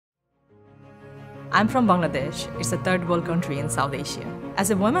I'm from Bangladesh. It's a third world country in South Asia.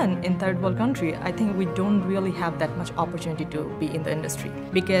 As a woman in third world country, I think we don't really have that much opportunity to be in the industry.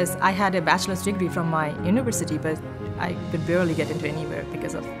 Because I had a bachelor's degree from my university, but I could barely get into anywhere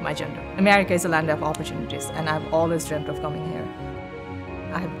because of my gender. America is a land of opportunities, and I've always dreamt of coming here.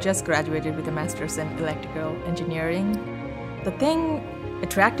 I have just graduated with a master's in electrical engineering. The thing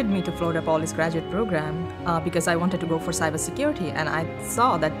attracted me to Florida Poly's graduate program because I wanted to go for cybersecurity, and I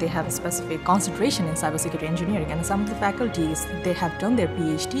saw that they have a specific concentration in cybersecurity engineering, and some of the faculties, they have done their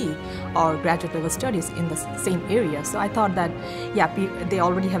PhD or graduate level studies in the same area. So I thought that, yeah, they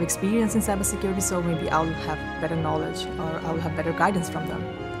already have experience in cybersecurity, so maybe I'll have better knowledge or I'll have better guidance from them.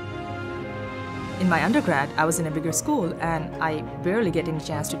 In my undergrad, I was in a bigger school, and I barely get any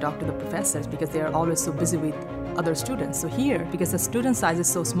chance to talk to the professors because they are always so busy with other students. So here, because the student size is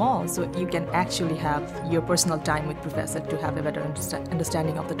so small, so you can actually have your personal time with professor to have a better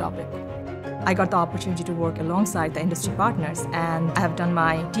understanding of the topic. I got the opportunity to work alongside the industry partners, and I have done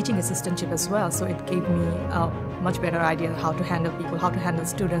my teaching assistantship as well, so it gave me a much better idea how to handle people, how to handle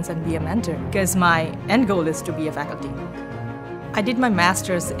students and be a mentor, because my end goal is to be a faculty. I did my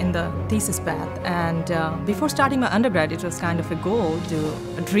master's in the thesis path, and before starting my undergrad, it was kind of a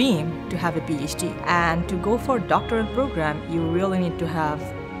dream to have a PhD. And to go for a doctoral program, you really need to have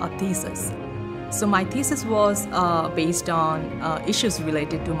a thesis. So my thesis was based on issues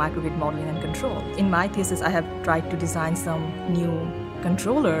related to microgrid modeling and control. In my thesis, I have tried to design some new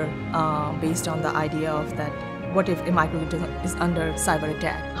controller based on the idea of that. What if a microgrid is under cyber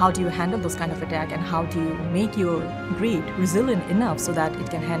attack? How do you handle those kind of attack, and how do you make your grid resilient enough so that it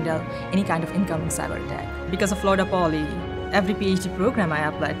can handle any kind of incoming cyber attack? Because of Florida Poly, every PhD program I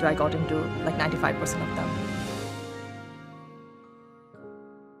applied to, I got into like 95% of them.